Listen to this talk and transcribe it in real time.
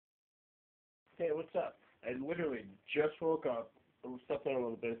Hey, what's up? I literally just woke up. I slept in a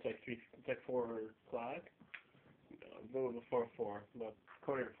little bit. It's like 4 o'clock. A little before 4, about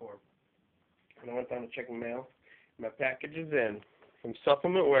quarter to 4. And I went down to check my mail. My package is in from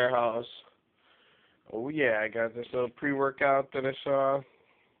Supplement Warehouse. Oh yeah, I got this little pre-workout that I saw.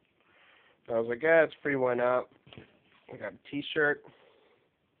 I was like, yeah, it's free, why not? I got a T-shirt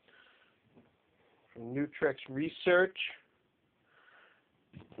from Nutrex Research.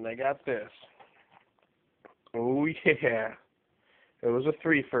 And I got this. Oh yeah. It was a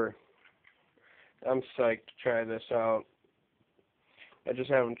threefer. I'm psyched to try this out. I just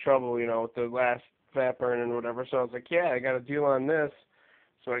having trouble, with the last fat burn and whatever. So I was like, yeah, I got a deal on this.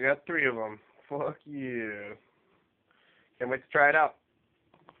 So I got 3 of them. Fuck yeah. Can't wait to try it out.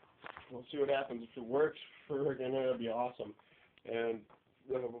 We'll see what happens. If it works, it'll be awesome. And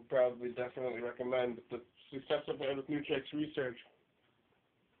I will probably definitely recommend the success I've had with Nutrex Research.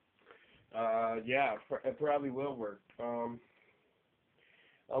 Yeah, it probably will work. I'll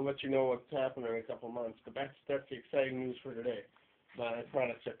let you know what's happening in a couple months. But that's the exciting news for today. My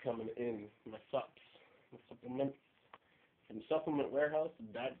products are coming in. My supplements from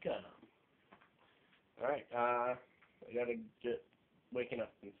supplementwarehouse.com. Alright, I gotta get waking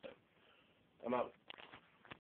up and stuff. I'm out.